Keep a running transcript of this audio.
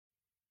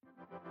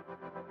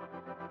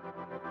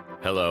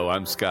Hello,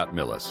 I'm Scott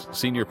Millis,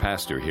 Senior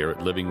Pastor here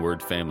at Living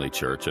Word Family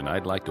Church, and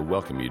I'd like to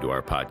welcome you to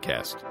our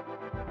podcast.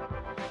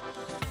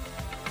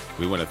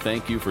 We want to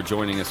thank you for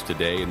joining us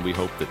today, and we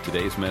hope that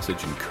today's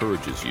message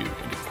encourages you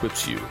and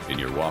equips you in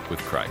your walk with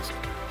Christ.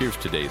 Here's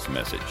today's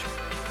message.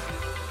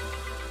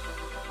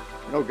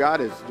 You know,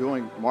 God is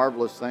doing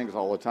marvelous things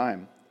all the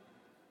time.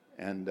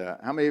 And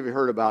how many of you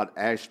heard about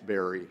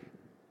Ashbury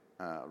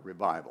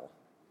revival?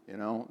 You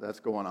know, that's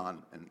going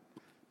on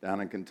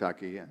down in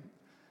Kentucky.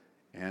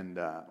 And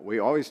we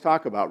always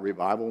talk about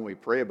revival, and we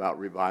pray about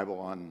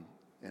revival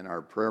in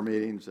our prayer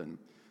meetings and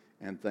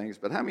things.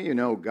 But how many of you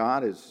know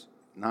God is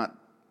not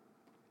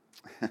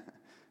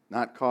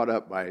caught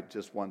up by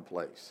just one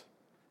place?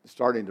 It's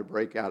starting to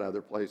break out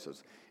other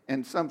places.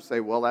 And some say,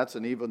 well, that's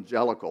an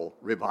evangelical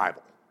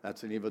revival.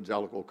 That's an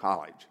evangelical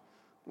college.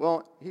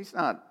 Well, he's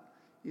not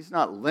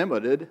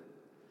limited.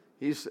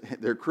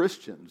 They're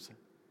Christians.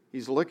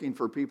 He's looking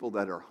for people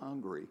that are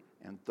hungry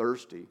and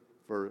thirsty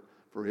for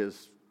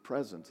his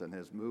presence and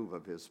his move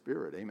of his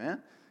Spirit.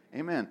 Amen?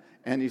 Amen.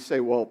 And you say,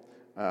 well,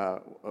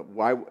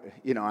 why?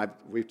 You know,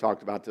 we've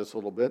talked about this a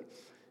little bit.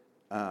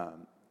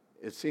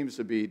 It seems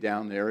to be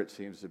down there. It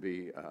seems to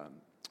be a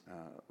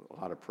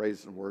lot of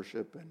praise and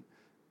worship and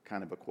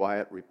kind of a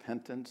quiet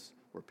repentance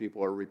where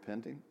people are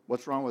repenting.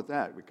 What's wrong with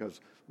that?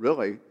 Because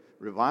really,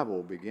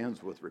 revival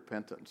begins with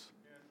repentance.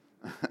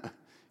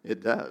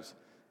 It does.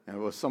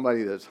 And with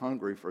somebody that's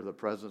hungry for the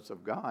presence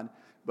of God.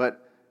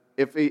 But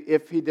if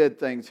he did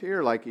things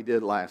here like he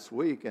did last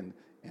week, and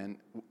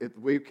if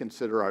we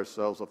consider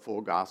ourselves a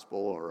full gospel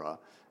or a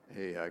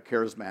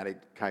charismatic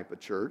type of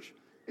church,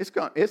 it's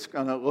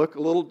going to look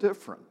a little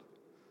different.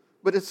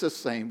 But it's the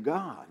same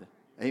God.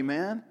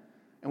 Amen?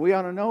 And we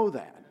ought to know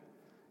that.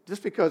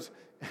 Just because,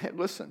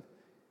 listen,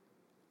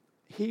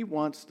 he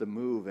wants to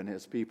move in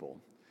his people.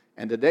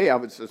 And today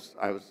as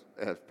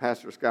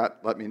Pastor Scott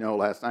let me know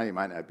last night, he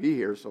might not be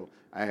here, so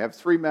I have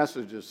 3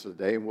 messages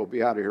today, and we'll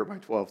be out of here by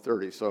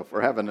 12:30. So if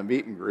we're having a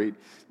meet and greet,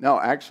 no,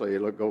 actually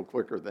it'll go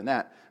quicker than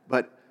that.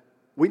 But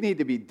we need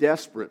to be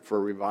desperate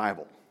for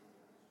revival.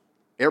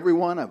 Every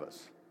one of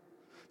us.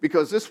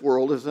 Because this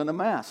world is in a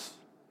mess.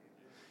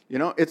 You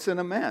know, it's in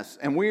a mess.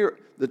 And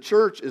the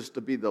church is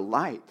to be the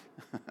light.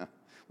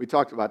 We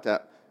talked about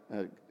that.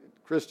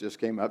 Chris just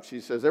came up.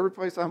 She says, every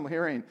place I'm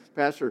hearing,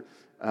 Pastor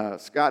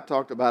Scott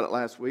talked about it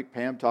last week.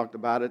 Pam talked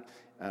about it.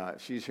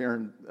 She's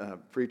hearing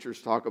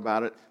preachers talk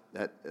about it,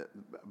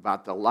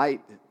 about the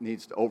light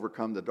needs to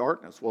overcome the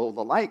darkness. Well,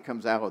 the light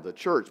comes out of the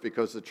church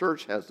because the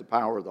church has the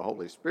power of the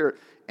Holy Spirit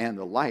and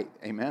the light.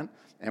 Amen?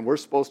 And we're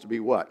supposed to be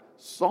what?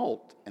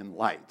 Salt and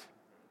light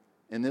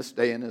in this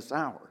day and this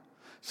hour.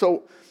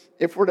 So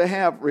if we're to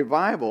have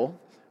revival,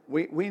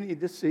 we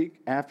need to seek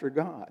after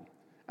God.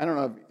 I don't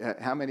know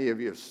how many of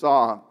you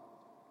saw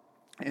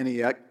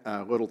any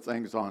little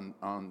things on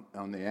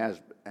the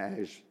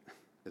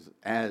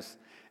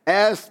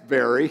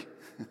Asbury,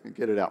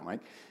 get it out,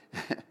 Mike,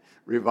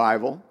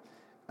 revival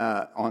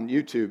on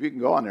YouTube. You can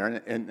go on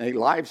there, and they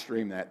live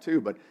stream that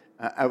too. But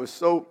I was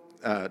so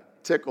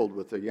tickled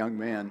with a young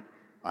man.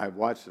 I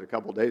watched it a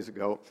couple days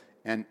ago,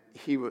 and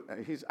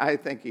I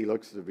think he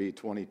looks to be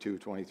 22,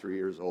 23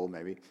 years old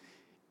maybe,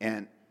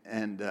 and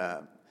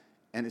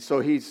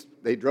so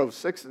they drove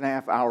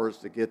 6.5 hours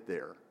to get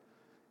there.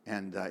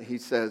 And he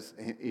says,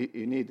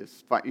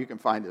 you can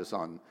find this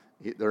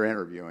they're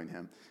interviewing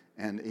him.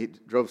 And he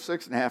drove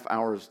 6.5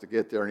 hours to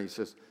get there. And he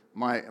says,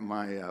 my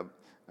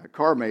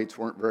car mates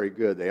weren't very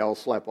good. They all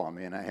slept on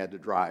me, and I had to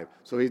drive.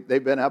 So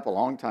they've been up a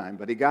long time.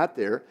 But he got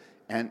there,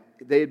 and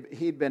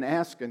he'd been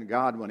asking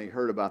God when he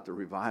heard about the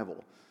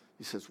revival.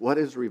 He says, what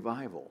is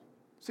revival?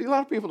 See, a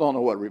lot of people don't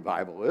know what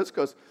revival is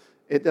because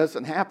it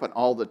doesn't happen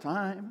all the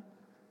time.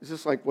 It's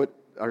just like what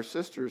our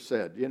sister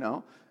said, you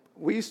know.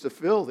 We used to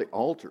fill the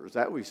altars.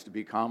 That used to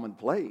be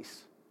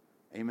commonplace.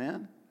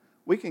 Amen?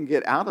 We can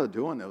get out of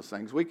doing those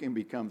things. We can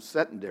become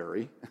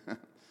sedentary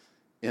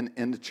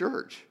in the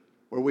church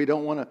where we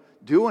don't want to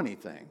do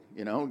anything,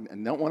 you know,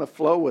 and don't want to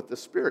flow with the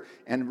Spirit.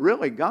 And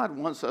really, God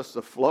wants us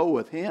to flow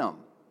with Him.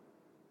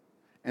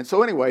 And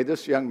so anyway,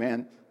 this young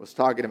man was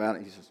talking about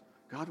it. He says,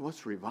 God,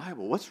 what's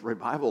revival? What's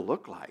revival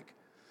look like?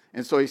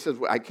 And so he says,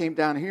 I came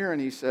down here,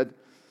 and he said,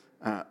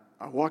 I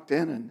walked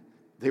in, and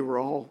they were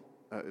all,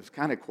 it was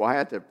kind of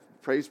quiet. The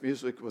praise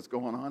music was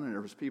going on, and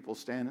there was people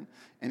standing.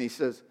 And he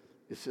says,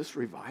 is this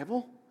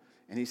revival?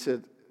 And he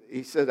said,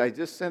 I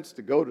just sensed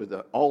to go to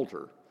the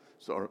altar.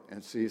 So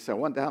he said, I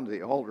went down to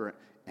the altar,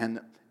 and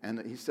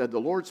he said, the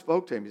Lord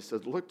spoke to him. He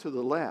said, look to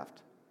the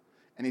left.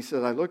 And he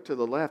said, I looked to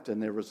the left,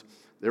 and there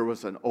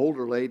was an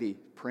older lady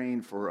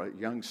praying for a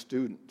young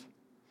student.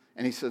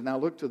 And he said, now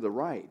look to the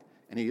right.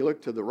 And he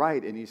looked to the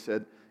right, and he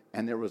said,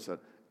 and there was a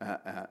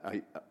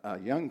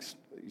young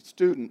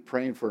student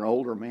praying for an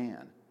older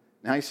man.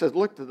 Now he said,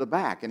 look to the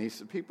back. And he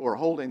said, people are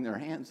holding their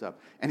hands up.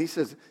 And he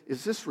says,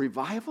 is this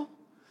revival?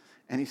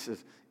 And he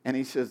says,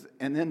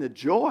 and then the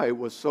joy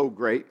was so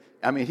great.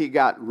 I mean, he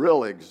got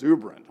real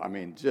exuberant. I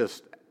mean,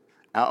 just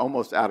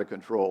almost out of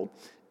control.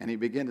 And he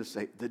began to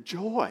say, the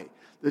joy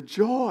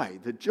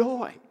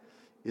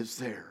is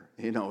there,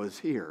 is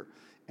here.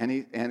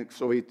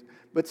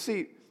 But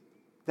see,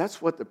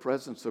 that's what the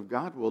presence of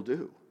God will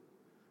do.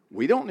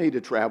 We don't need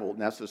to travel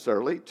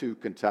necessarily to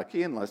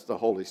Kentucky unless the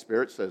Holy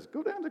Spirit says,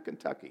 go down to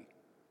Kentucky,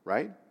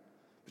 right?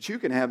 But you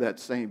can have that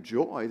same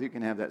joy, you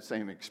can have that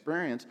same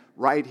experience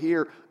right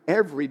here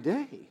every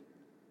day.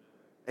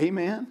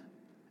 Amen?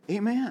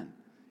 Amen.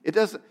 It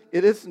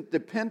isn't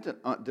dependent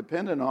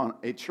on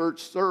a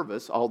church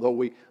service, although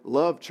we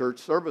love church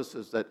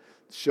services that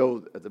show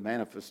the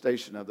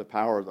manifestation of the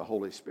power of the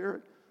Holy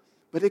Spirit.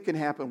 But it can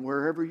happen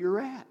wherever you're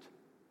at.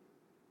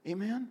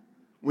 Amen?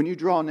 When you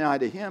draw nigh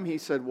to Him, He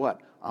said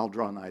what? I'll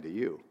draw nigh to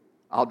you.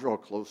 I'll draw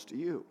close to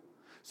you.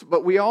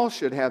 But we all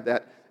should have the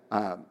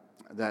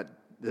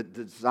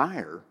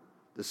desire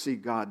to see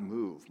God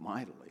move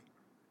mightily.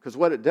 Because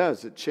what it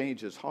does, it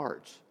changes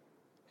hearts.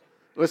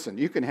 Listen,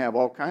 you can have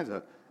all kinds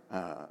of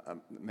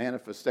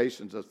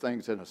manifestations of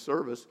things in a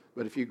service,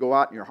 but if you go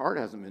out and your heart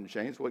hasn't been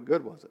changed, what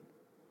good was it?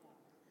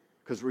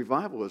 Because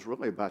revival is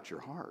really about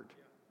your heart.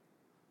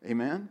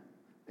 Amen?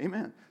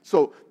 Amen.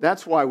 So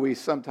that's why we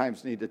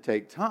sometimes need to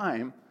take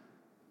time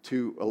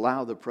to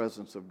allow the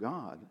presence of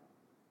God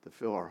to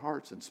fill our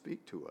hearts and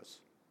speak to us,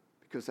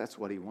 because that's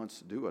what He wants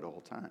to do at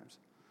all times.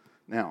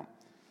 Now,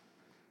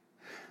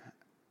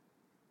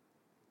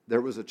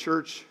 there was a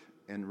church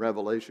in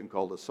Revelation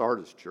called the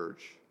Sardis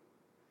Church,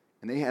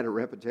 and they had a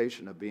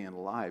reputation of being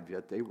alive,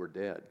 yet they were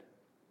dead.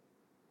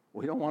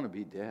 We don't want to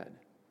be dead.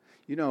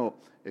 You know,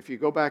 if you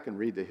go back and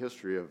read the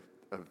history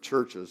of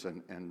churches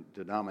and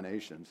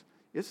denominations,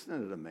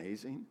 isn't it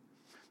amazing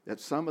that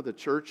some of the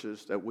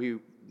churches that we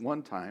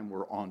one time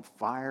were on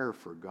fire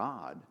for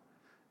God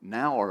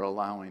now are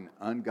allowing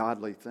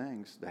ungodly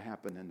things to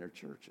happen in their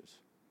churches,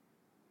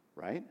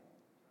 right?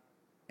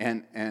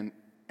 And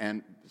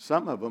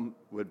some of them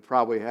would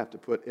probably have to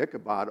put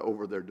Ichabod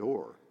over their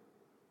door.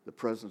 The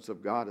presence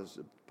of God has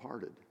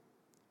departed.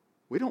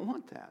 We don't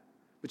want that.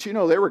 But you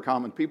know, they were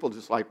common people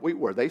just like we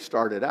were. They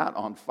started out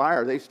on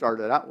fire. They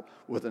started out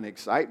with an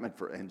excitement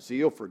and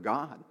zeal for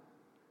God.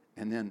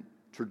 And then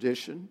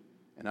tradition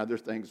and other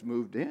things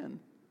moved in,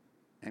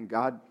 and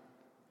God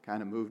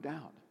kind of moved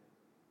out.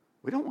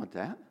 We don't want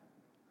that.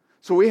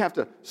 So we have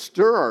to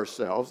stir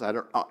ourselves at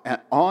an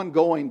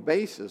ongoing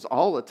basis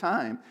all the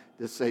time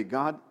to say,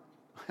 God,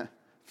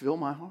 fill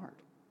my heart.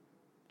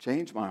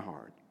 Change my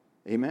heart.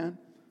 Amen?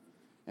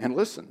 And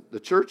listen, the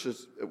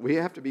churches, we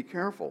have to be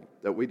careful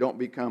that we don't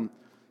become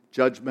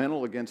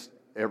judgmental against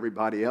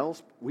everybody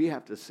else. We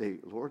have to say,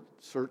 Lord,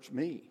 search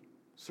me.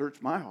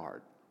 Search my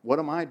heart. What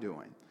am I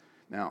doing?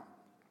 Now,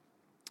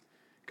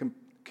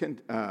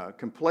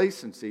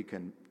 complacency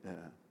can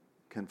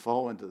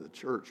fall into the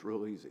church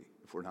real easy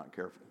if we're not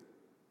careful.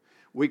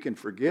 We can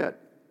forget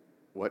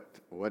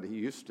what He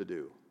used to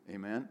do.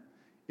 Amen?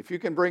 If you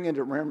can bring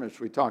into remembrance,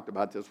 we talked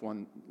about this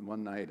one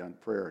night on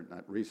prayer,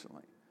 not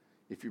recently.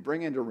 If you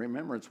bring into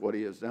remembrance what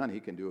He has done, He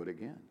can do it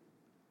again.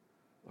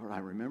 Lord, I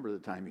remember the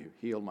time You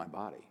healed my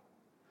body.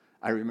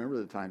 I remember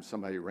the time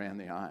somebody ran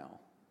the aisle.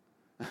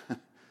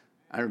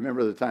 I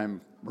remember the time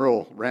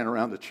Merle ran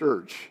around the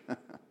church.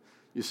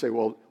 You say,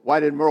 well, why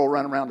did Merle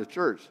run around the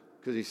church?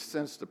 Because he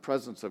sensed the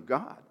presence of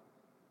God.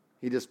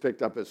 He just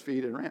picked up his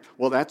feet and ran.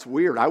 Well, that's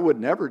weird. I would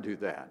never do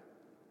that.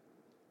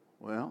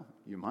 Well,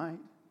 you might,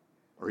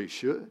 or you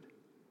should.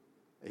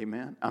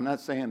 Amen. I'm not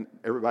saying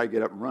everybody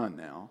get up and run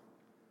now,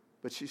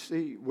 but you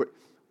see,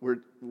 we're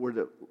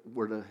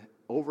to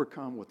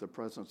overcome with the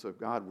presence of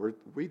God.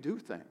 We do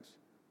things.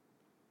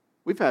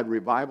 We've had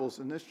revivals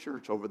in this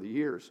church over the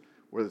years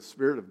where the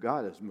Spirit of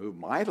God has moved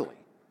mightily.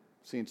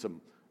 Seen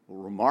some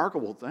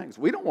remarkable things.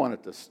 We don't want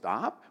it to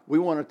stop. We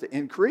want it to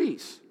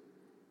increase.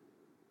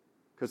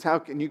 Because how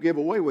can you give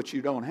away what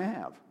you don't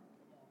have?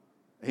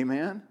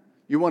 Amen?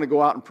 You want to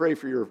go out and pray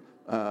for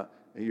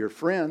your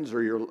friends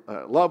or your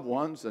loved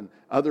ones and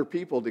other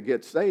people to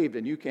get saved,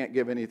 and you can't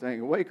give anything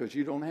away because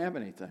you don't have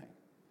anything.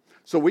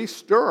 So we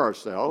stir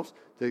ourselves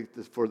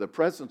for the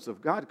presence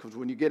of God, because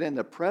when you get in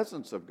the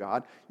presence of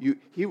God,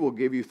 He will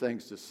give you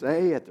things to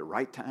say at the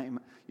right time.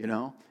 You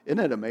know, isn't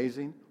it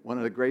amazing? One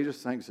of the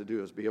greatest things to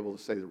do is be able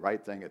to say the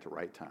right thing at the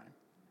right time.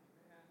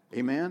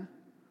 Amen?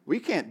 We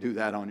can't do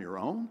that on your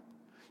own.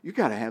 You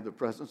got to have the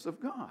presence of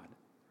God.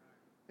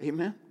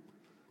 Amen?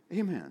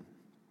 Amen.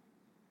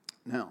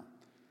 Now,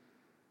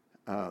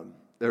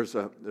 there's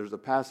a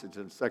passage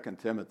in 2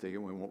 Timothy,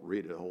 and we won't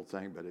read the whole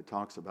thing, but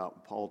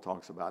Paul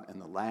talks about in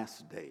the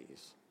last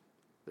days,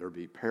 there will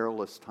be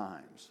perilous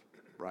times,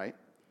 right?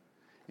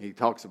 And he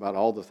talks about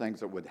all the things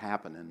that would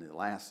happen in the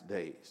last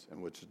days,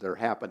 and which they're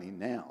happening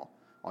now.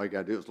 All you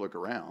got to do is look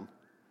around.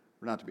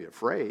 We're not to be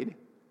afraid.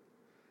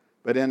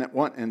 But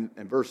in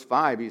verse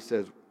 5, he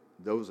says,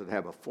 those that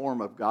have a form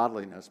of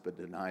godliness but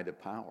deny the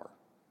power.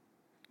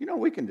 You know,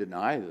 we can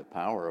deny the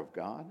power of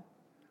God.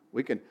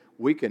 We can,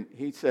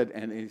 he says,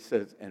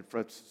 and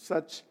for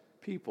such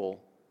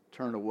people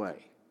turn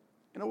away.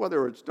 In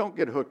other words, don't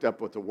get hooked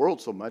up with the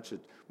world so much that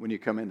when you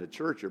come into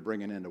church, you're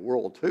bringing in the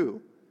world too.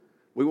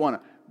 We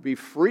want to be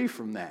free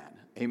from that.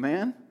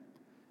 Amen?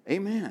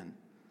 Amen.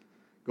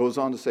 Goes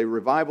on to say,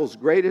 revival's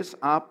greatest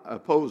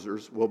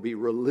opposers will be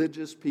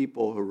religious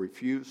people who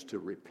refuse to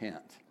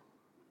repent.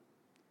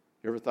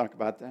 You ever thought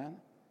about that?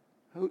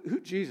 Who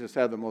Jesus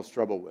had the most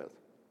trouble with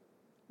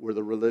were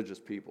the religious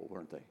people,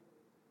 weren't they?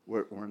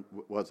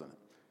 Wasn't it?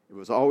 It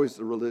was always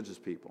the religious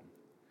people.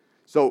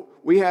 So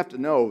we have to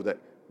know that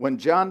when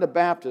John the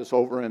Baptist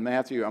over in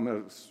Matthew, I'm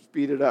going to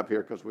speed it up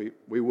here because we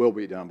will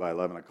be done by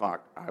 11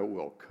 o'clock. I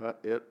will cut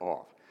it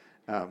off.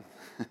 I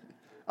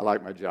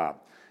like my job.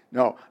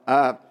 No,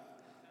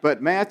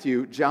 but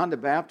Matthew, John the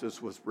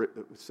Baptist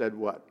said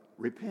what?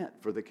 Repent,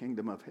 for the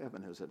kingdom of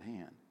heaven is at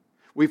hand.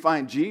 We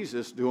find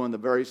Jesus doing the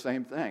very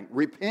same thing.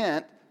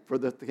 Repent, for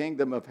the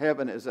kingdom of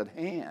heaven is at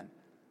hand,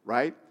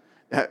 right?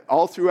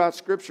 All throughout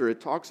Scripture,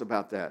 it talks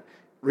about that.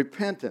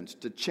 Repentance,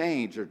 to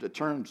change or to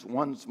turn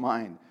one's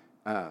mind,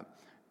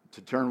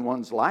 to turn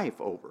one's life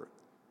over.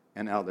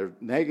 And now there's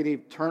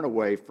negative turn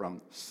away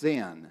from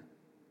sin.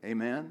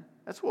 Amen?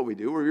 That's what we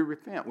do. We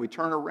repent. We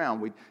turn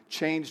around. We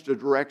change the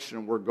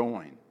direction we're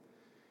going.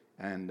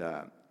 And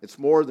it's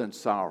more than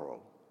sorrow.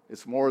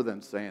 It's more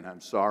than saying,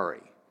 I'm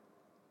sorry.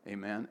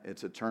 Amen?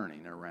 It's a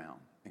turning around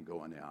and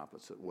going the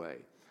opposite way.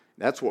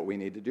 That's what we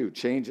need to do.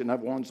 Changing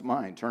of one's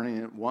mind,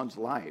 turning one's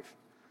life.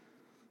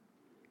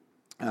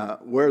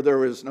 Where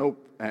there is no,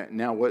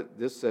 now what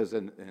this says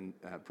in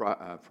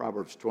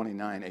Proverbs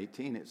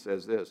 29:18, it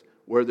says this,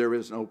 where there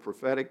is no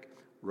prophetic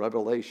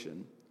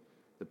revelation,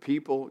 the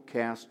people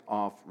cast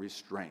off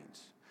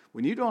restraints.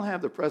 When you don't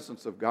have the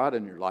presence of God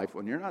in your life,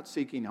 when you're not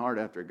seeking hard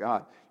after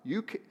God,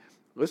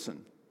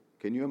 listen,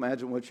 can you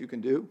imagine what you can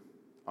do?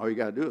 All you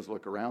got to do is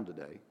look around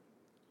today.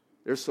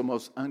 There's some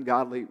most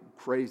ungodly,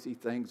 crazy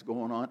things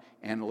going on.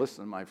 And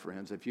listen, my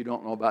friends, if you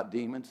don't know about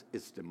demons,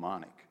 it's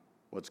demonic,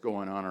 what's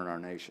going on in our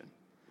nation.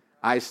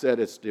 I said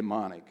it's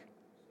demonic.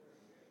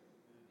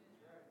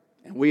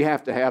 And we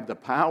have to have the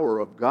power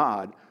of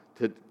God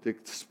to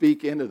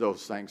speak into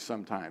those things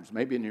sometimes.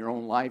 Maybe in your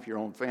own life, your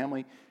own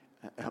family,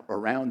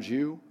 around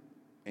you.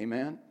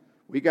 Amen?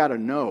 We got to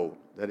know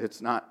that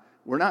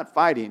we're not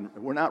fighting,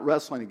 we're not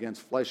wrestling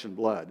against flesh and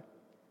blood.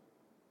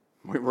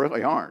 We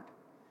really aren't.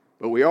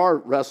 But we are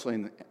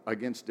wrestling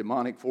against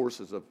demonic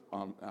forces of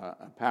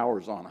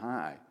powers on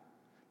high.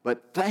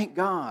 But thank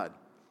God,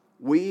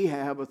 we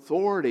have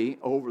authority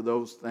over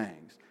those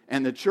things.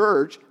 And the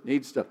church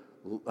needs to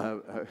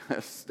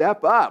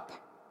step up.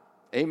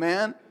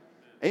 Amen?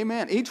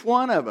 Amen. Each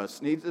one of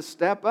us needs to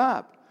step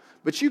up.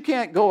 But you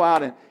can't go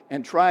out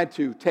and try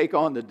to take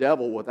on the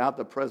devil without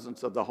the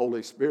presence of the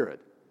Holy Spirit.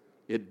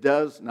 It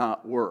does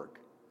not work.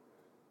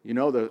 You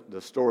know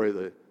the story of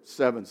the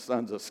 7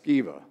 sons of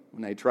Sceva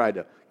when they tried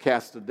to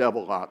cast the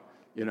devil out,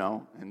 you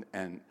know,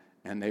 and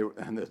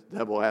the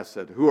devil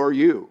said, "Who are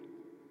you?"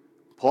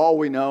 Paul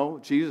we know,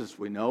 Jesus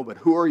we know, but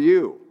who are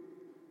you?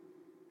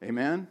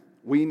 Amen?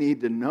 We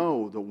need to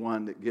know the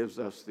one that gives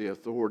us the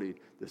authority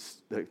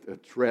to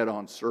tread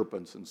on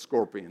serpents and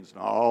scorpions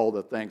and all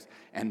the things,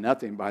 and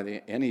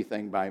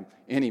anything by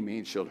any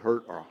means shall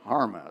hurt or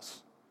harm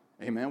us.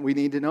 Amen? We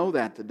need to know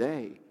that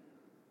today.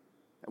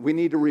 We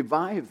need to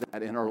revive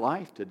that in our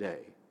life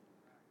today.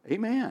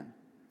 Amen.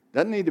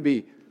 Doesn't need to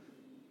be,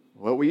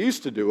 well, we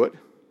used to do it,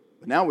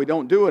 but now we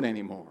don't do it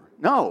anymore.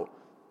 No.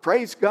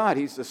 Praise God.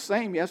 He's the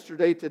same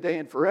yesterday, today,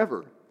 and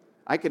forever.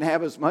 I can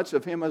have as much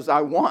of him as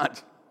I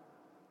want.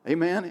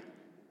 Amen.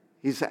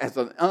 He has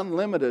an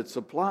unlimited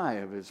supply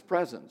of his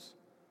presence.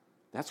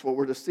 That's what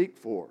we're to seek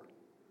for.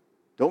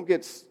 Don't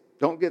get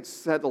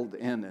settled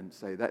in and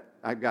say, that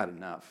I've got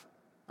enough.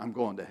 I'm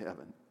going to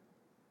heaven.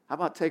 How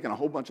about taking a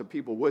whole bunch of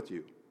people with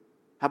you?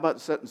 How about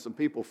setting some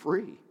people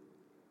free?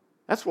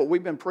 That's what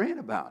we've been praying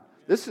about.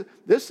 This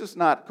is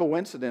not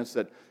coincidence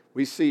that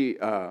we see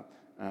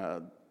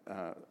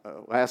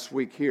last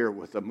week here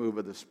with the move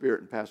of the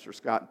Spirit and Pastor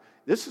Scott.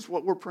 This is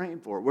what we're praying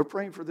for. We're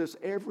praying for this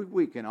every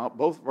week in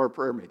both of our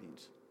prayer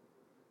meetings.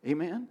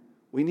 Amen?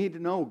 We need to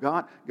know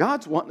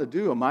God's wanting to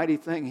do a mighty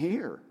thing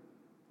here.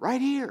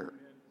 Right here.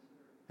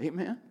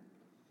 Amen?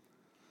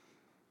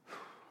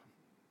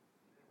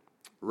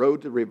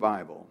 Road to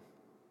revival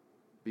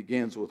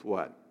begins with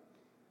what?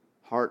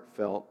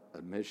 Heartfelt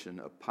admission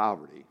of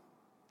poverty.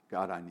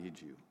 God, I need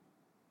you.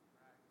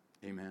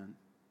 Amen?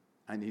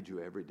 I need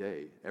you every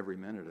day, every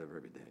minute of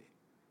every day.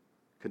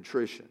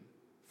 Contrition,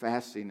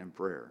 fasting and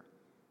prayer,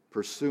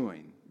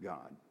 pursuing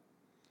God.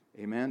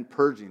 Amen?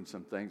 Purging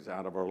some things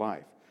out of our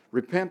life.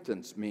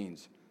 Repentance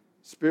means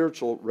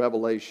spiritual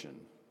revelation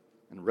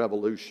and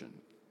revolution.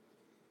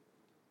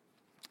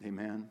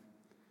 Amen?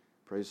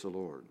 Praise the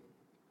Lord.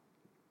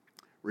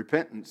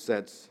 Repentance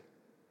sets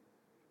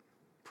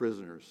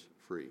prisoners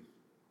free.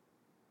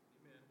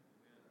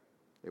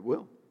 It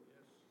will.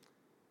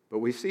 But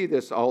we see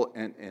this all,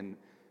 and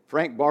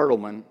Frank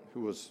Bartleman,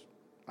 who was,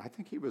 I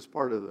think he was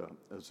part of the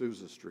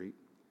Azusa Street,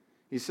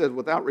 he said,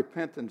 without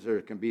repentance there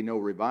can be no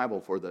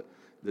revival, for the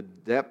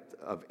depth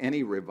of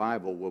any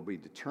revival will be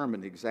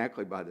determined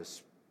exactly by the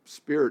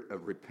spirit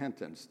of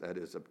repentance that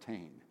is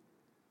obtained.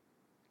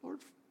 Lord,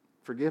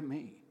 forgive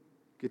me.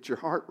 Get your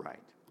heart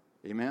right.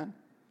 Amen?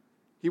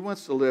 He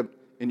wants to live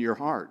in your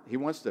heart. He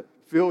wants to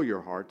fill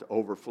your heart to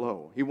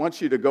overflow. He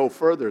wants you to go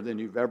further than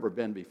you've ever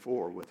been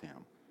before with him.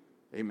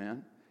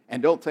 Amen?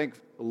 And don't think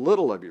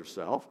little of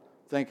yourself.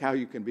 Think how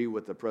you can be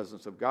with the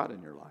presence of God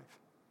in your life.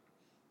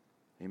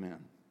 Amen.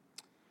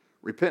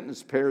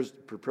 Repentance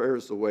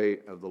prepares the way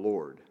of the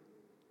Lord.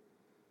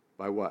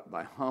 By what?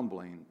 By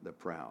humbling the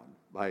proud.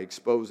 By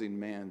exposing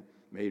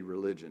man-made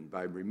religion.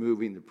 By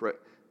removing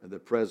the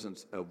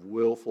presence of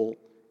willful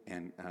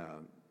and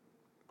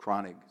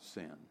chronic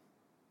sin.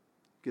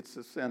 Gets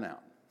the sin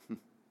out.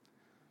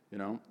 You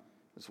know,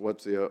 it's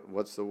what's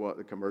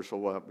the commercial?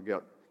 What we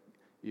got?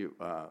 You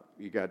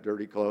got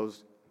dirty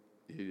clothes.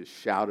 You just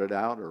shout it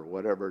out, or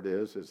whatever it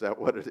is. Is that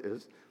what it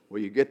is?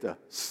 Well, you get the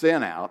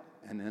sin out,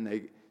 and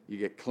then you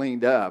get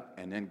cleaned up,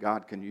 and then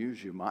God can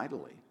use you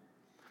mightily.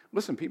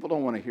 Listen, people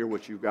don't want to hear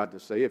what you've got to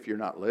say if you're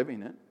not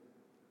living it.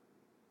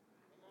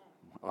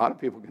 A lot of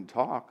people can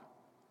talk.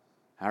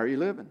 How are you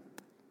living?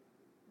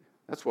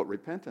 That's what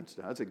repentance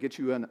does. It gets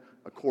you in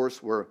a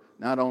course where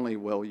not only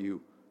will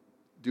you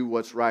do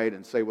what's right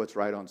and say what's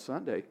right on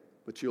Sunday,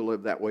 but you'll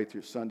live that way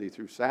through Sunday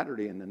through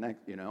Saturday and the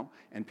next,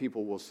 and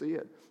people will see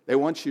it.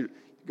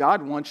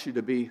 God wants you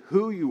to be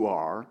who you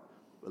are,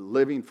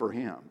 living for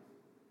him.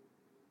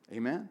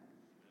 Amen?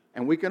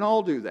 And we can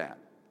all do that.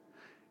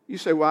 You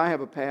say, well, I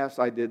have a past,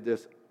 I did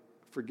this.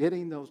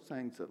 Forgetting those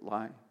things that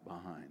lie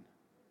behind.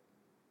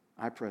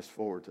 I press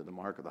forward to the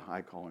mark of the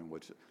high calling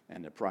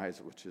and the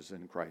prize which is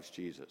in Christ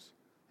Jesus.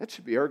 That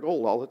should be our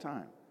goal all the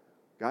time.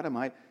 God, am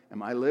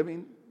I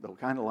living the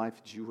kind of life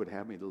that you would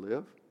have me to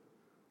live?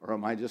 Or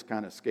am I just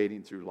kind of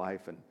skating through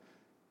life and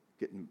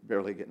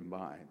barely getting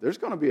by? There's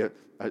going to be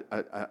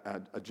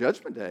a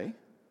judgment day.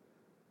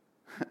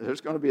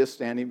 There's going to be a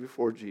standing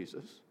before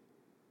Jesus.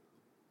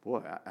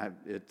 Boy,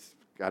 it's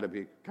got to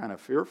be kind of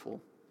fearful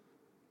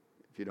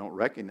if you don't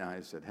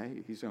recognize that,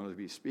 hey, he's going to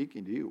be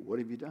speaking to you. What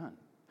have you done?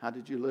 How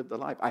did you live the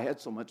life? I had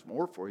so much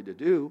more for you to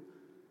do,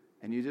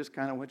 and you just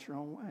kind of went your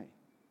own way.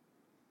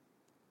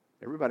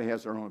 Everybody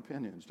has their own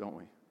opinions, don't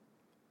we?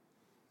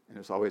 And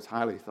it's always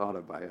highly thought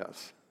of by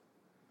us.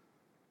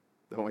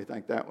 Don't we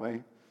think that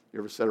way? You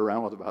ever sit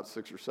around with about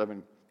 6 or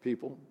 7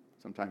 people,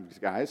 sometimes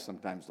guys,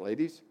 sometimes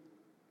ladies,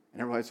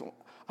 and everybody's saying,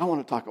 I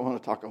want to talk.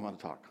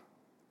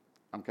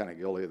 I'm kind of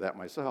guilty of that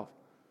myself.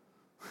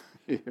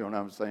 You know what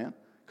I'm saying?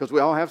 Because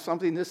we all have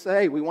something to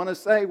say. We want to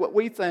say what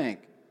we think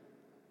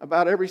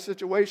about every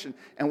situation.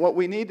 And what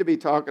we need to be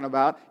talking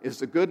about is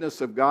the goodness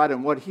of God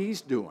and what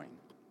he's doing.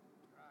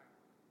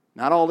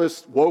 Not all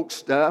this woke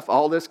stuff,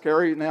 all this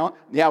carrying out.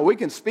 Yeah, we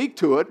can speak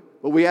to it,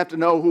 but we have to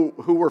know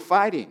who we're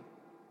fighting.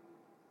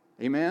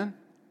 Amen?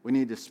 We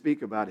need to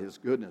speak about his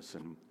goodness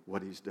and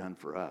what he's done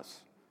for us.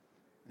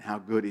 And how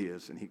good he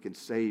is, and he can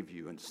save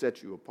you and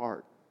set you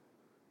apart.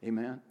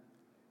 Amen?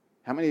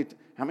 How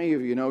many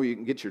of you know you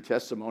can get your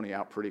testimony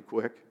out pretty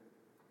quick?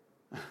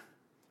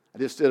 I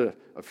just did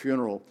a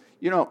funeral.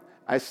 You know,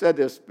 I said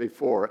this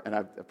before, and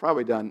I've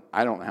probably done,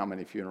 I don't know how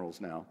many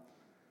funerals now.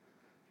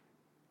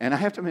 And I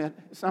have to admit,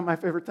 it's not my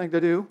favorite thing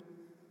to do.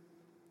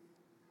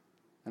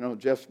 I know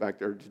Jeff's back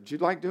there. Did you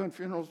like doing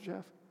funerals,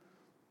 Jeff?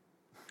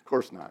 Of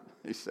course not,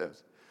 he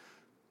says.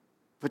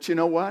 But you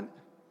know what?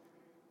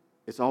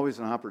 It's always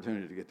an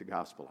opportunity to get the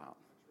gospel out.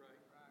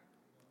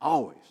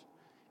 Always.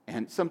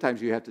 And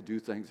sometimes you have to do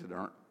things that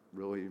aren't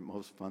really the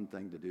most fun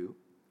thing to do.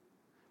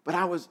 But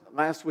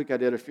last week I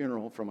did a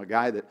funeral from a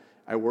guy that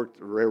I worked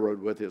the railroad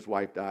with. His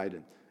wife died,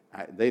 and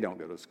they don't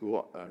go to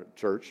school,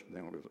 church. They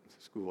don't go to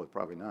school,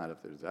 probably not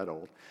if they're that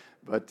old.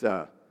 But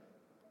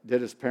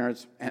did his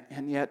parents,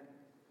 and yet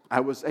I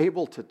was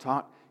able to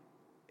talk.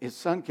 His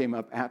son came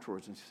up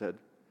afterwards and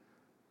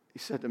he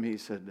said to me, you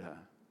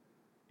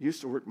used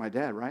to work with my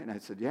dad, right? And I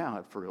said,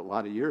 yeah, for a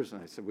lot of years.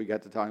 And I said, we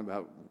got to talking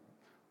about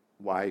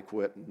why he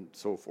quit and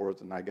so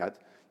forth. And I got,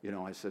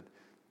 I said,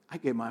 I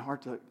gave my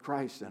heart to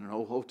Christ in an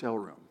old hotel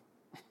room,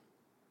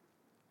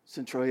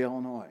 Central,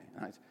 Illinois.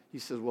 And he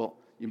said, well,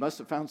 you must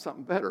have found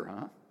something better,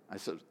 huh? I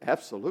said,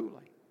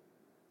 absolutely.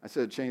 I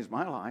said, it changed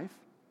my life.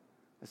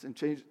 I said,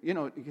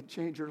 you can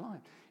change your life.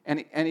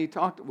 And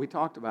we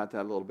talked about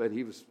that a little bit.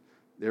 He was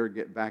there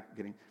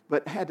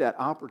but had that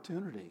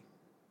opportunity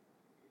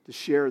to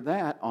share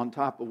that on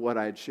top of what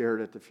I had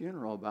shared at the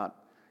funeral about.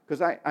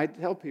 Because I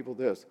tell people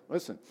this,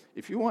 listen,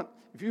 if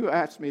you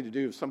ask me to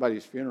do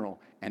somebody's funeral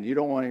and you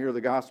don't want to hear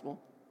the gospel,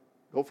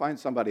 go find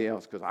somebody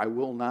else, because I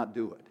will not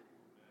do it.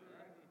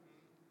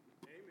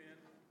 Amen.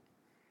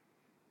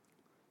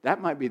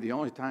 That might be the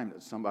only time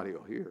that somebody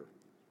will hear.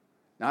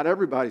 Not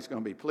everybody's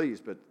going to be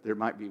pleased, but there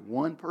might be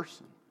one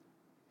person.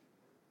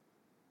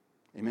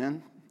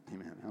 Amen?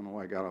 Amen. I don't know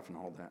why I got off on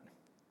all that.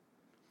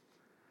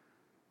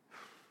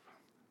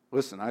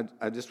 Listen,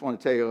 I just want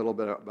to tell you a little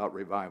bit about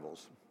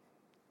revivals,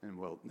 and then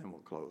we'll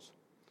close.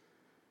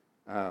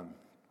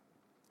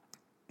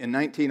 In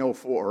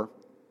 1904,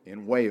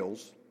 in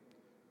Wales,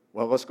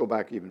 well, let's go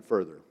back even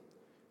further.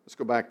 Let's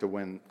go back to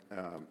when,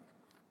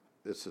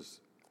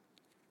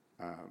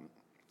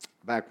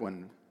 back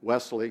when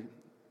Wesley,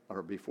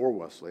 or before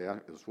Wesley,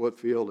 it was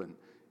Whitefield,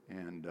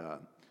 and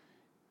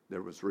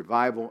there was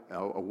revival,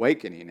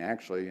 awakening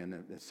actually in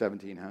the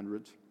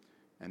 1700s.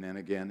 and then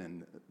again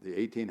in the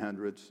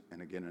 1800s,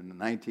 and again in the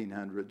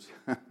 1900s.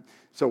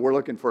 So we're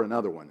looking for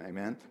another one,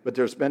 amen? But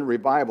there's been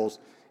revivals.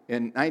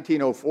 In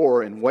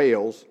 1904 in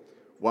Wales,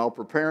 while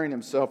preparing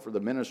himself for the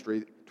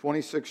ministry,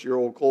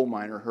 26-year-old coal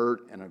miner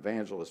heard an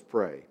evangelist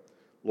pray,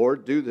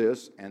 "Lord, do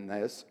this, and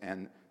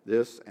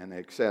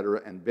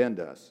etc., and bend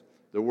us."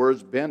 The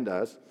words "bend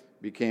us"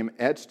 became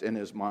etched in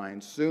his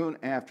mind soon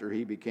after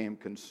he became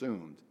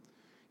consumed.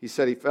 He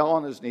said he fell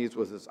on his knees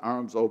with his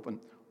arms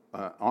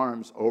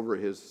over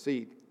his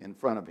seat in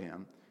front of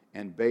him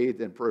and bathed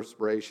in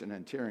perspiration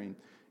and tearing.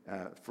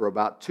 For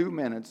about 2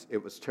 minutes,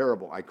 it was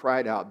terrible. I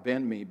cried out,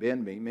 "Bend me,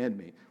 bend me, bend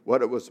me,"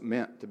 what it was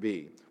meant to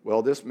be.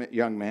 Well, this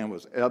young man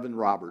was Evan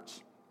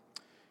Roberts.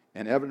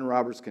 And Evan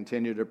Roberts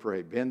continued to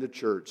pray, "Bend the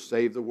church,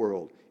 save the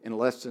world." In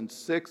less than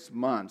 6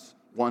 months,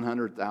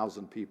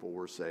 100,000 people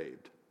were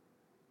saved.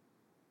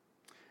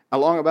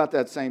 Along about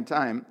that same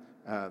time,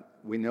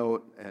 we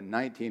know in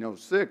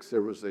 1906,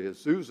 there was the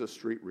Azusa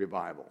Street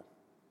Revival.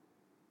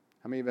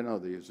 How many of you know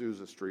the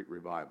Azusa Street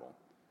Revival?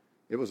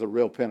 It was a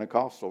real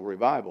Pentecostal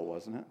revival,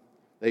 wasn't it?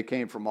 They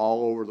came from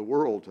all over the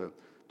world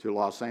to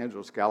Los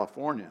Angeles,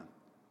 California,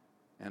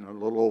 and a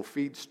little old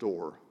feed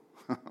store.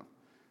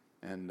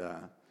 And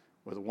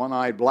with a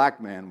one-eyed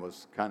black man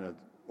was kind of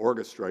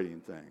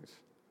orchestrating things,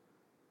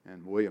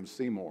 and William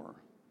Seymour.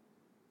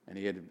 And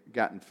he had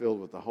gotten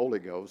filled with the Holy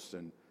Ghost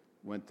and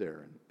went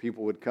there. And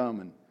people would come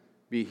and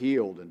be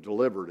healed and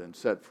delivered and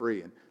set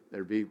free. And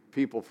there'd be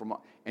people from,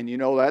 and you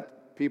know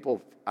that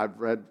people, I've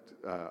read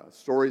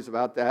stories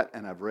about that,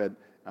 and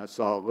I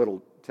saw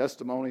little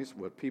testimonies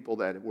with people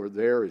that were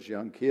there as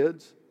young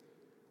kids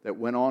that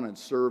went on and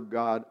served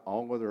God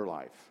all of their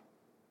life.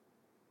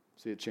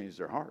 See, it changed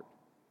their heart.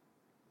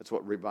 That's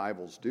what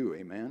revivals do,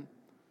 amen?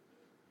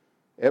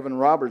 Evan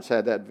Roberts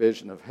had that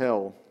vision of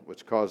hell,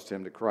 which caused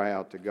him to cry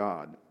out to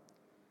God.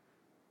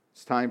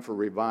 It's time for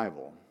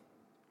revival.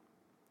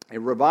 A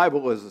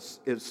revival is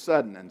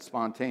sudden and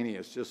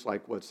spontaneous, just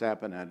like what's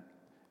happened at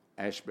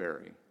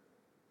Ashbury.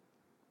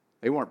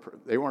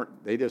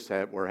 They just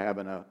were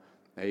having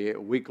a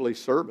weekly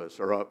service,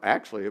 or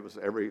actually it was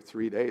every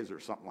 3 days or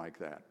something like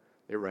that.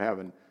 They were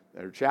having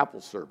their chapel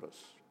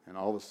service, and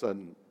all of a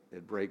sudden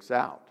it breaks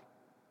out.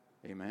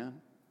 Amen?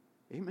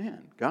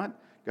 Amen.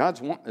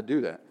 God's wanting to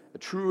do that. A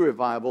true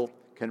revival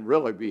can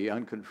really be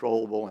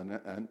uncontrollable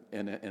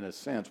in a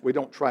sense. We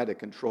don't try to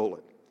control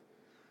it.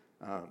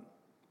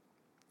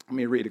 Let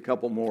me read a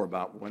couple more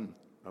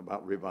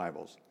about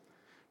revivals.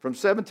 From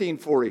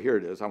 1740, here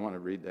it is, I want to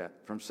read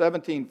that. From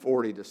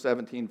 1740 to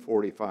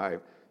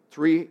 1745,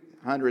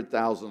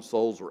 300,000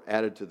 souls were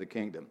added to the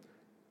kingdom.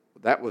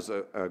 That was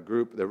a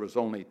group, there was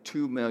only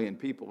 2 million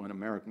people in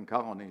American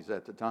colonies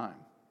at the time.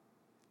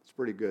 It's a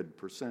pretty good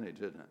percentage,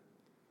 isn't it?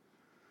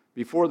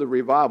 Before the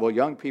revival,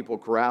 young people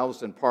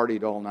caroused and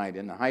partied all night.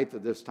 In the height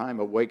of this time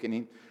of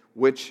awakening,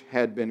 which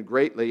had been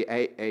greatly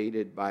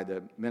aided by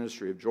the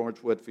ministry of George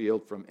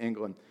Whitefield from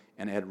England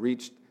and had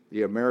reached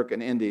the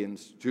American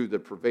Indians to the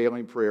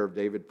prevailing prayer of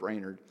David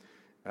Brainerd,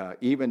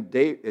 even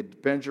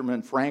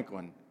Benjamin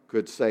Franklin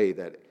could say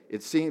that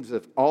it seems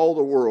as if all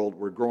the world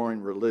were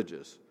growing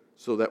religious,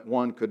 so that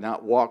one could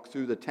not walk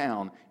through the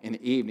town in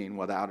the evening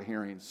without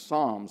hearing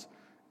psalms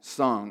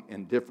sung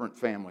in different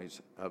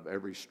families of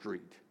every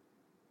street.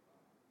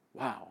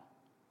 Wow.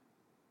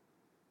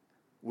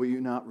 Will you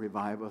not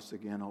revive us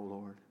again, O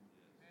Lord?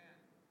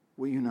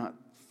 Will you not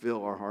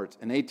fill our hearts?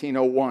 In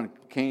 1801,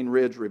 Cane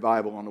Ridge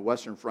Revival on the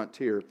western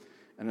frontier,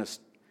 an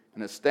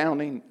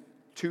astounding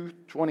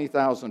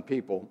 20,000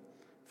 people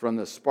from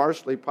the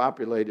sparsely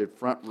populated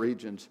front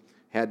regions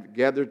had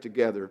gathered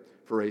together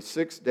for a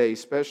 6-day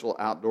special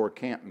outdoor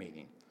camp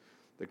meeting.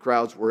 The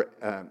crowds were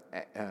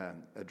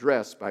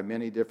addressed by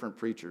many different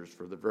preachers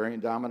for the varying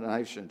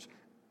denominations,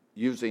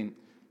 using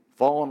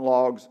fallen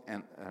logs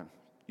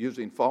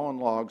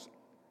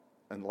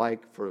and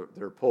like for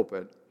their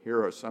pulpit.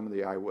 Here are some of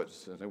the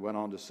eyewitnesses. They went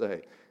on to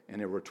say,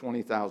 and there were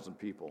 20,000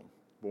 people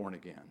born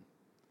again.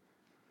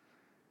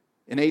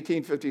 In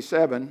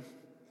 1857,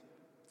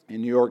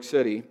 in New York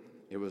City,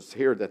 it was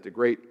here that the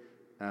great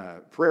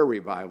prayer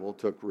revival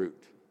took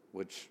root,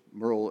 which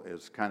Merle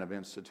is kind of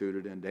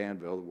instituted in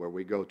Danville, where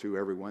we go to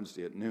every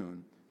Wednesday at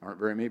noon. Aren't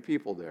very many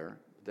people there,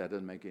 but that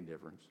doesn't make any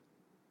difference.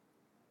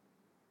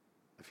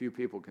 A few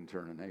people can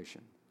turn a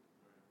nation.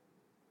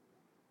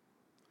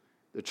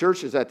 The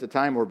churches at the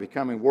time were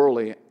becoming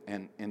worldly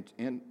and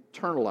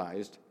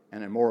internalized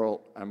and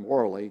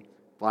immorally.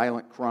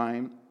 Violent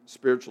crime,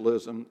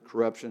 spiritualism,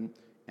 corruption,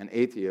 and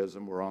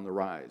atheism were on the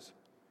rise.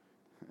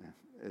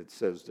 It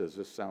says, does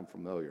this sound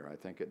familiar? I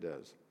think it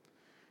does.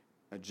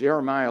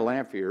 Jeremiah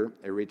Lanphier,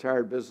 a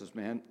retired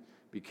businessman,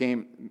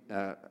 become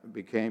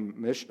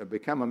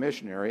a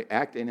missionary,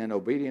 acting in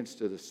obedience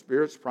to the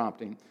Spirit's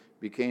prompting,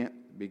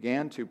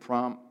 began to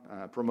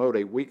promote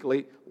a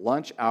weekly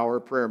lunch hour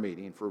prayer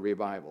meeting for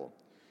revival.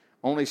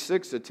 Only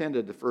 6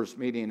 attended the first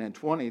meeting and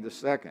 20 the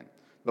second.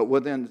 But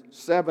within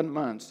 7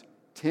 months,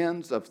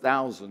 tens of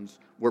thousands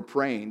were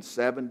praying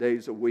 7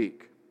 days a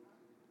week.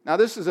 Now,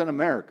 this is in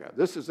America.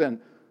 This is in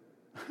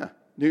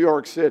New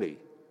York City.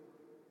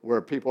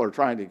 where people are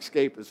trying to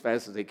escape as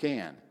fast as they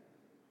can.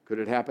 Could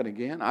it happen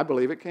again? I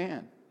believe it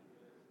can.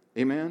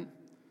 Amen?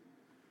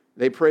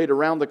 They prayed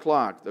around the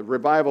clock. The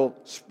revival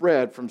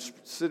spread from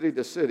city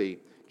to city,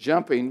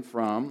 jumping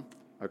from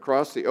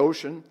across the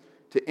ocean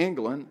to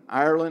England,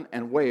 Ireland,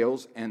 and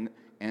Wales, and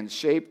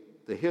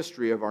shaped the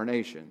history of our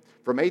nation.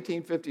 From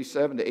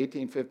 1857 to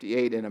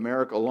 1858 in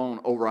America alone,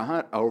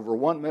 over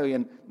 1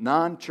 million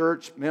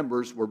non-church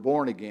members were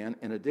born again,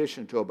 in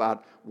addition to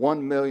about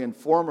 1 million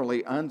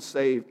formerly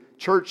unsaved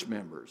church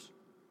members.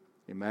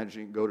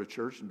 Imagine you can go to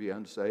church and be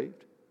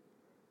unsaved?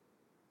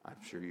 I'm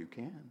sure you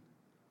can.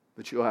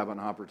 But you'll have an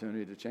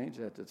opportunity to change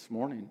that this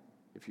morning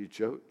if you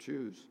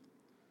choose.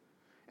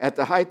 At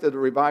the height of the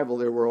revival,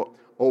 there were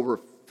over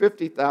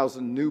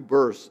 50,000 new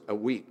births a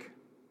week.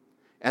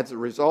 As a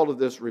result of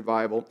this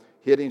revival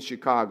hitting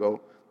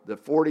Chicago, the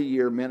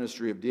 40-year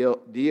ministry of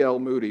D.L.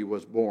 Moody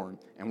was born,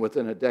 and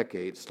within a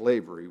decade,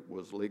 slavery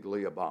was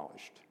legally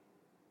abolished.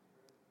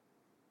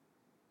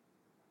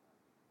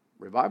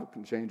 Revival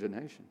can change a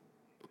nation.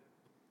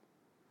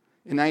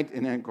 And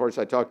of course,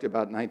 I talked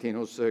about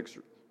 1906,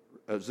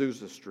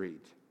 Azusa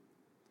Street.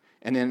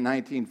 And in the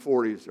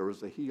 1940s, there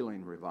was the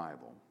healing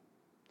revival.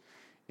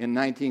 In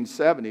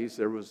 1970s,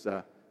 there was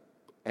the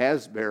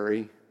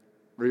Asbury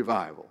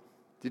revival.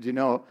 Did you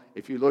know,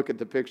 if you look at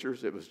the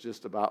pictures, it was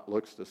just about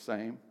looks the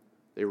same.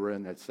 They were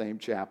in that same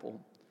chapel,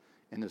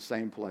 in the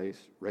same place,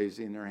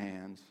 raising their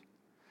hands.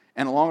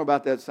 And along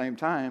about that same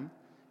time,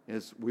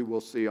 as we will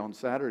see on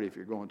Saturday if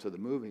you're going to the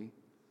movie,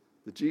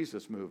 the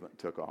Jesus movement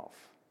took off.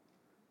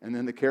 And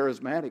then the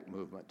charismatic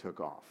movement took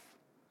off.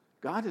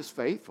 God is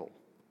faithful.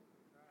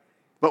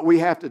 But we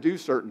have to do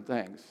certain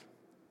things.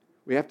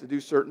 We have to do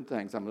certain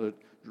things. I'm going to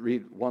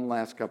read one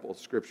last couple of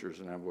scriptures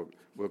and then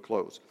we'll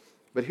close.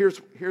 But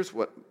here's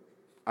what,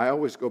 I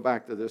always go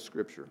back to this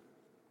scripture.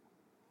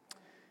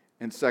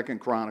 In 2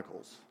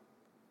 Chronicles,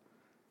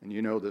 and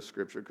you know this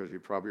scripture because you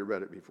probably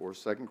read it before,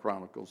 2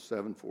 Chronicles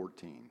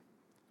 7:14.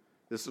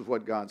 This is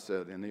what God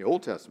said in the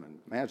Old Testament.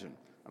 Imagine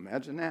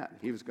that.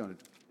 He was going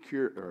to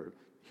cure or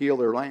heal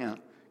their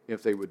land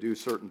if they would do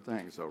certain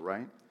things, though,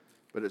 right?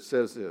 But it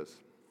says this.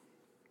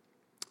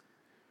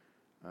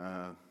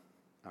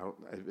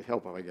 It'd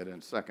help if I get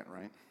in second,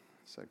 right?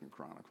 2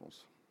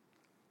 Chronicles.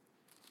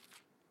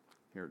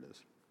 Here it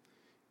is.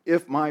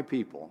 If my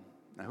people,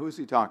 now who is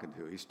he talking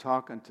to? He's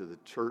talking to the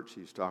church.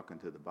 He's talking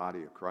to the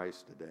body of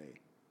Christ today.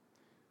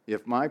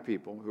 If my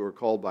people, who are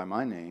called by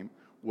my name,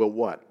 will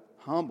what?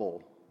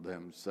 Humble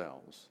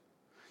themselves.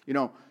 You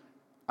know,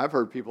 I've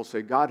heard people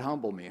say, God,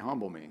 humble me,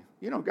 humble me.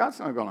 You know, God's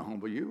not going to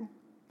humble you.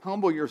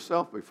 Humble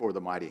yourself before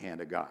the mighty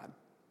hand of God.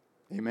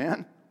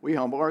 Amen? We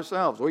humble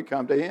ourselves. We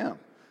come to him.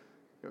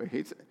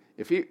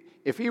 If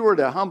he were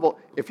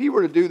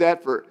to do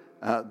that for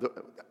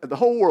the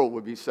whole world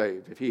would be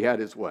saved if he had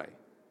his way.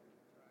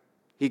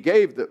 He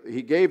gave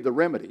the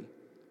remedy.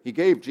 He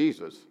gave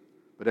Jesus,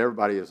 but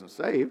everybody isn't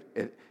saved.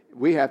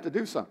 We have to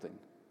do something,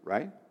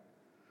 right?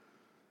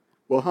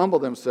 Will humble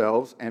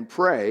themselves and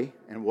pray,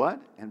 and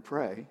what? And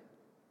pray.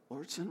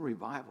 Lord, send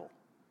revival.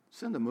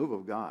 Send the move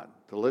of God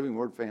to Living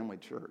Word Family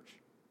Church.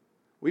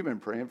 We've been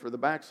praying for the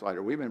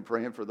backslider. We've been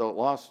praying for the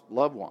lost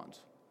loved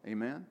ones.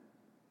 Amen?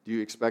 Do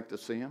you expect to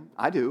see them?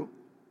 I do.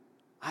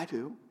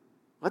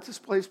 Let this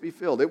place be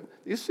filled.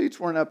 These seats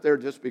weren't up there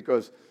just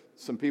because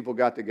some people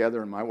got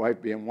together, and my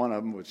wife being one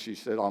of them, which she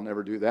said, I'll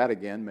never do that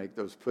again,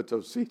 put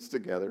those seats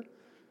together.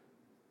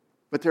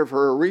 But they're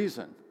for a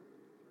reason.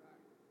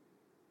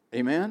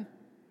 Amen?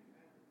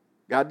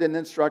 God didn't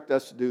instruct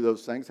us to do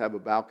those things, have a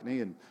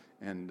balcony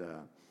and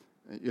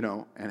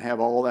have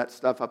all that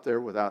stuff up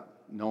there without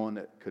knowing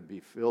it could be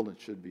filled and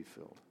should be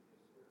filled.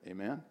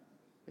 Amen?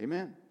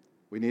 Amen.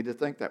 We need to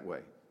think that way.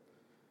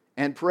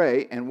 And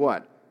pray, and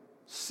what?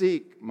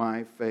 Seek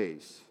my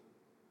face.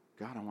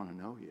 God, I want to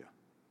know you.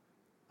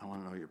 I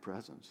want to know your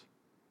presence.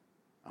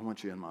 I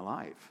want you in my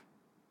life.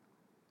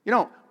 You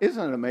know,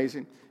 isn't it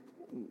amazing?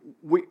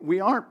 We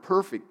aren't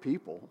perfect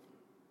people.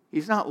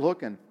 He's not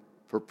looking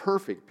for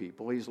perfect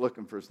people. He's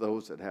looking for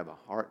those that have a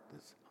heart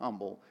that's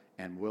humble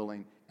and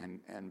willing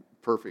and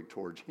perfect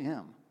towards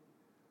him.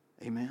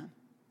 Amen?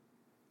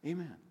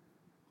 Amen.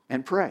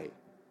 And pray.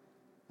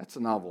 That's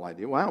a novel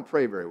idea. Well, I don't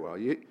pray very well.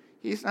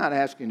 He's not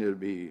asking you to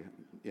be,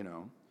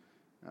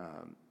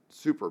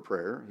 super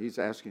prayer. He's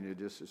asking you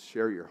just to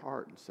share your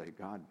heart and say,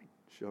 God,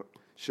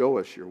 show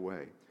us your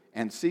way.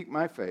 And seek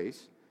my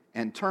face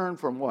and turn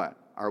from what?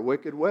 Our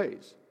wicked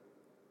ways.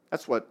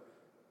 That's what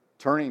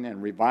turning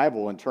and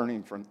revival and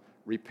turning from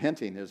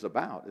repenting is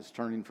about, is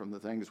turning from the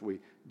things we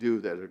do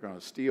that are going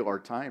to steal our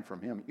time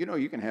from him. You know,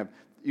 you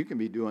can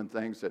be doing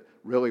things that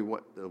really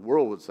what the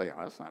world would say,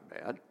 oh, that's not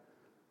bad,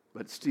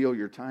 but steal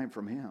your time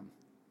from him,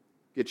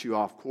 get you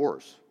off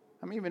course.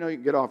 How many of you know you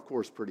can get off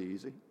course pretty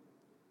easy?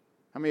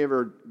 How many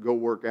ever go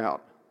work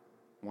out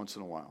once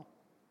in a while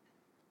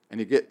and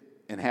you get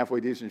in halfway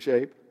decent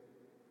shape,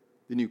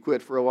 then you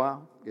quit for a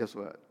while? Guess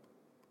what?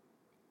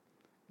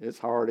 It's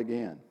hard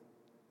again.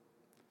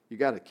 You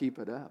got to keep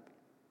it up.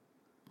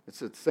 It's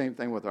the same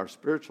thing with our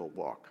spiritual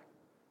walk.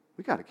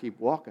 We got to keep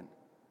walking.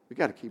 We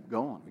got to keep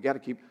going. We got to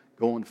keep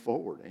going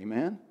forward.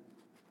 Amen?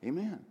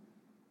 Amen.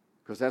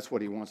 Because that's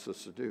what he wants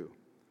us to do.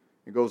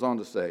 He goes on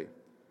to say,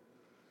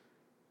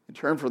 and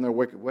turn from their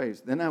wicked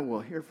ways, then I will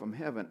hear from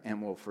heaven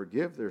and will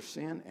forgive their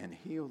sin and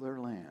heal their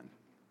land.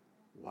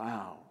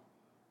 Wow.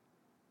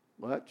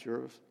 Let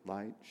your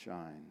light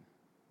shine,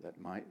 that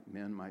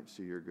men might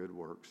see your good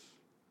works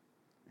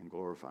and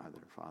glorify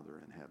their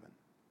Father in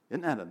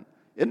heaven.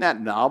 Isn't that a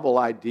novel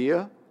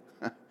idea?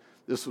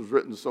 This was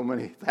written so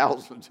many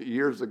thousands of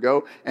years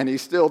ago, and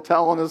he's still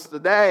telling us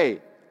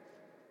today.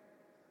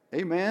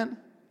 Amen?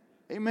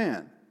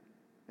 Amen.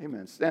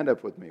 Amen. Stand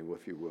up with me,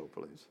 if you will,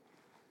 please.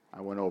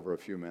 I went over a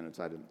few minutes.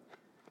 If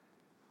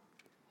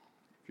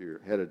you're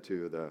headed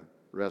to the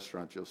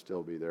restaurant, you'll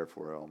still be there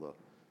for all the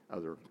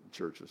other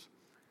churches.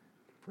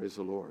 Praise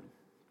the Lord.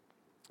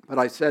 But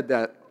I said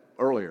that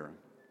earlier.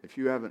 If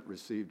you haven't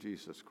received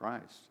Jesus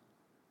Christ,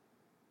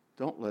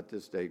 don't let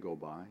this day go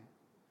by.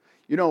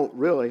 You know,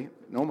 really,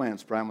 no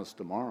man's promised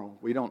tomorrow.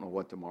 We don't know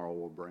what tomorrow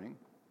will bring.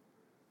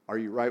 Are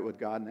you right with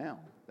God now?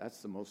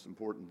 That's the most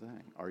important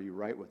thing. Are you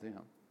right with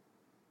him?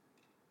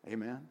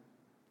 Amen?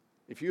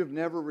 If you have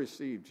never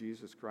received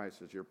Jesus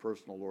Christ as your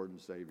personal Lord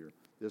and Savior,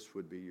 this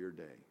would be your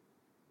day.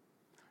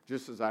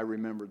 Just as I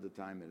remembered the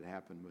time it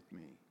happened with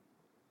me.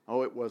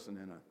 Oh, it wasn't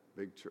in a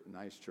big,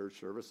 nice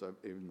church service.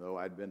 Even though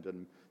I'd been to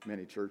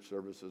many church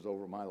services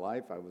over my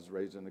life, I was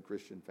raised in a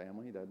Christian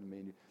family. Doesn't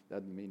mean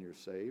you're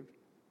saved.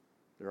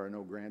 There are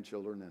no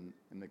grandchildren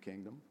in the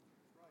kingdom.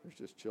 There's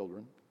just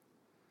children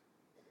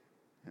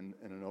in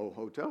an old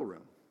hotel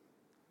room.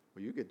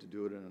 Well, you get to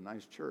do it in a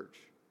nice church.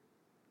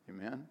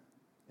 Amen?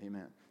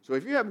 Amen. So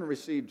if you haven't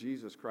received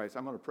Jesus Christ,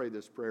 I'm going to pray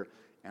this prayer,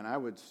 and I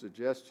would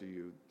suggest to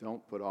you,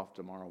 don't put off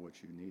tomorrow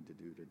what you need to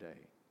do today.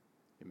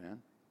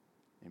 Amen?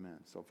 Amen.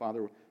 So,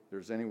 Father, if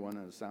there's anyone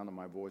in the sound of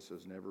my voice who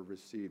has never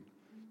received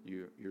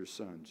your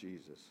Son,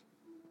 Jesus,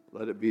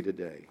 let it be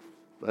today.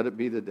 Let it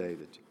be the day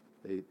that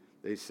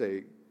they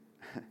say,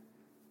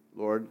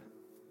 Lord,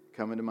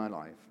 come into my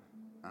life.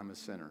 I'm a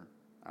sinner.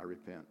 I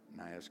repent,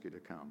 and I ask you to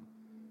come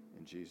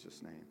in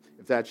Jesus' name.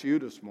 If that's you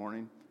this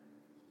morning,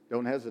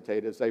 don't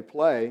hesitate. As they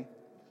play,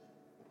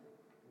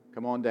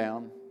 come on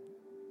down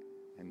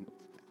and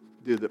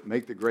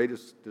make the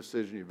greatest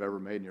decision you've ever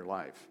made in your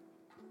life.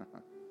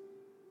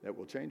 That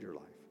will change your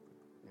life.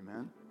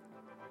 Amen.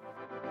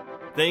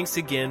 Thanks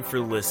again for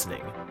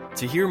listening.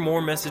 To hear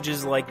more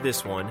messages like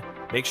this one,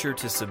 make sure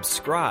to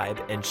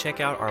subscribe and check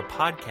out our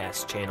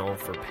podcast channel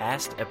for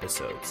past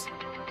episodes.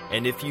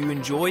 And if you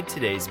enjoyed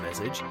today's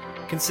message,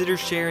 consider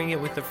sharing it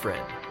with a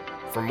friend.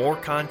 For more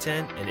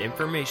content and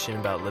information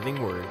about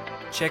Living Word,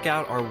 check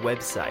out our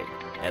website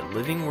at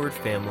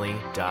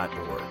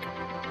livingwordfamily.org.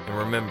 And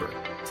remember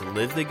to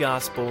live the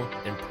gospel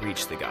and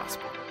preach the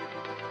gospel.